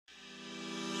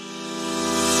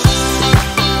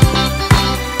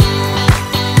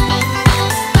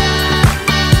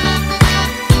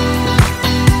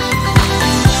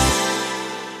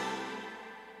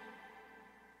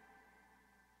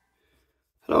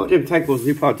So Jim, thank you.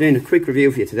 We brought in a quick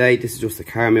review for you today. This is just a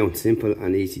car mount, simple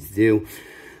and easy to do.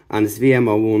 And it's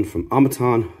VMO1 from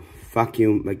OMOTON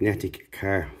vacuum magnetic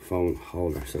car phone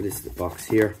holder. So this is the box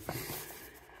here.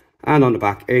 And on the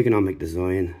back, ergonomic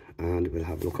design. And we'll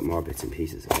have a look at more bits and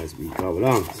pieces as we go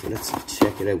along. So let's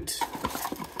check it out.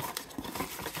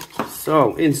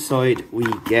 So inside we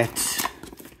get,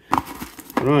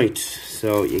 right,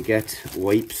 so you get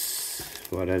wipes.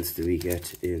 What else do we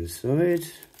get inside?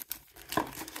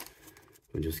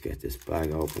 We'll just get this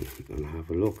bag open and have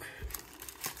a look.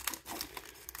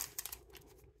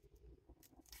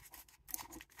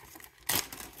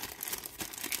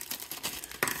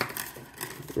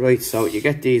 Right, so you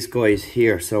get these guys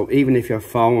here. So even if your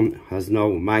phone has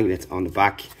no magnet on the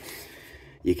back,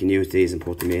 you can use these and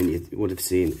put them in. You would have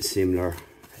seen similar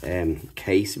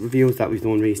case reviews that we've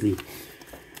done recently,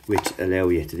 which allow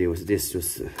you to do. So this is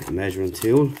just a measuring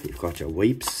tool. You've got your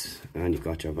wipes and you've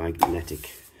got your magnetic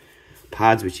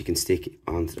pads which you can stick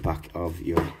onto the back of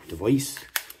your device.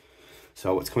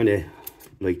 So it's kind of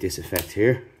like this effect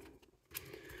here,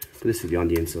 but this will be on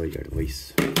the inside of your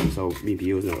device. So we'll be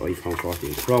using our iPhone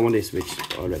 14 Pro on this,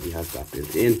 which already has that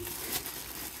built in.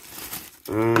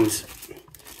 And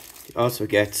you also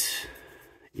get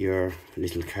your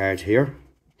little card here.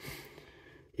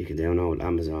 You can download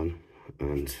Amazon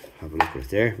and have a look at it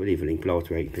there. We'll leave a link below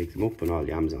to where you can pick them up on all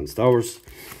the Amazon stores.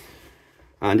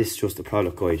 And this is just a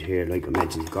product guide here. Like I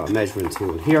mentioned, you've got a measuring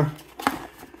tool here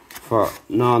for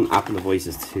non-Apple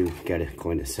devices to get it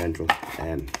kind of central,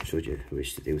 should you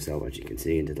wish to do so, as you can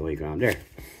see in the diagram there.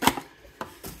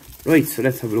 Right, so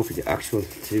let's have a look at the actual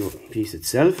piece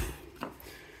itself.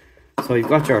 So you've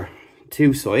got your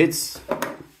two sides,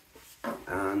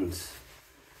 and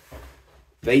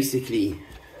basically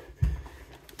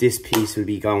this piece will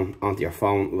be going onto your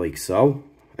phone like so.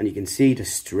 And you can see the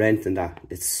strength in that.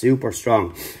 It's super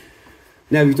strong.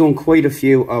 Now, we've done quite a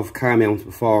few of car mounts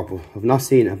before, but I've not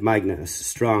seen a magnet as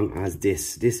strong as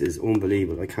this. This is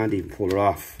unbelievable. I can't even pull it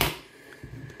off.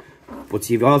 But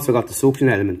you've also got the suction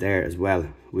element there as well,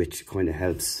 which kind of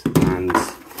helps. And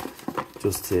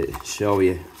just to show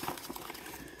you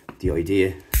the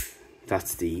idea,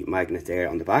 that's the magnet there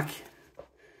on the back,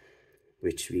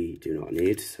 which we do not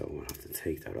need, so we'll have to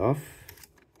take that off.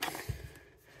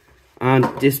 And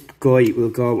this guy will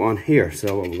go on here.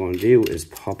 So what we're going to do is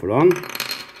pop it on,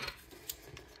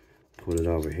 put it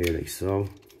over here like so,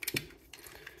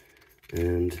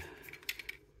 and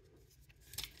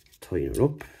tighten it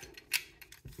up.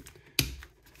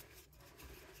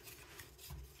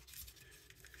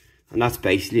 And that's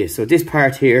basically it. So this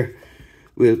part here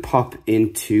will pop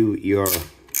into your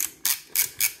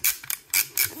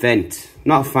vent.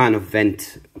 Not a fan of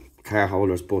vent car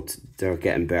holders, but they're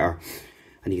getting better.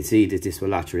 And you can see that this will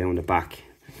latch around the back.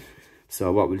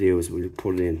 So what we'll do is we'll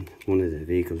put it in one of the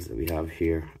vehicles that we have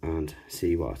here and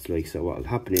see what it's like. So what will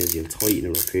happen is you'll tighten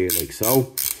it up here like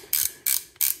so.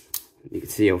 You can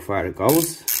see how far it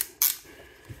goes.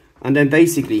 And then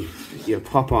basically you'll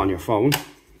pop on your phone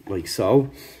like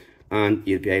so, and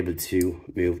you'll be able to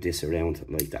move this around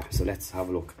like that. So let's have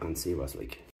a look and see what it's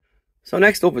like. So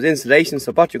next up is installation.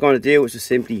 So what you're going to do is just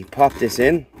simply pop this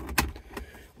in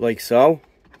like so.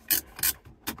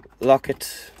 Lock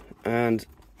it and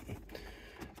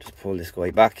just pull this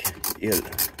guy back. You'll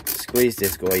squeeze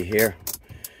this guy here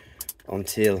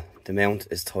until the mount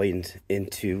is tightened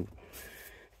into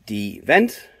the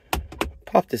vent.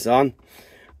 Pop this on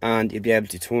and you'll be able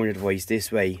to turn your device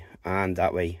this way and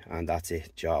that way, and that's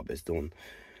it. Job is done.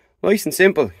 Nice and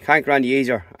simple, can't go any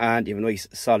easier, and you have a nice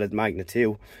solid magnet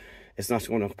too. It's not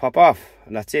going to pop off,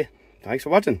 and that's it. Thanks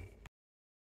for watching.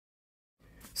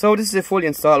 So this is a fully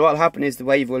installed. What will happen is the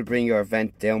wave will bring your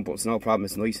vent down, but it's no problem.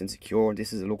 It's nice and secure.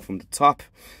 This is a look from the top.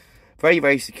 Very,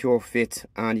 very secure fit,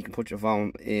 and you can put your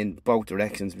phone in both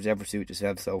directions, whichever suits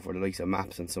yourself. So for the likes of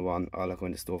maps and so on, all that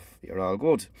kind of stuff, you're all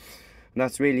good. And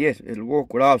that's really it. It'll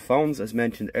work with all phones, as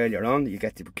mentioned earlier on. You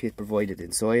get the kit provided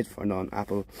inside for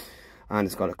non-Apple, and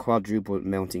it's got a quadruple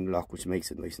mounting lock, which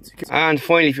makes it nice and secure. And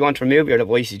finally, if you want to remove your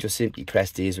device, you just simply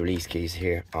press these release keys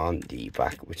here on the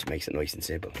back, which makes it nice and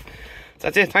simple.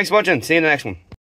 That's it. Thanks for watching. See you in the next one.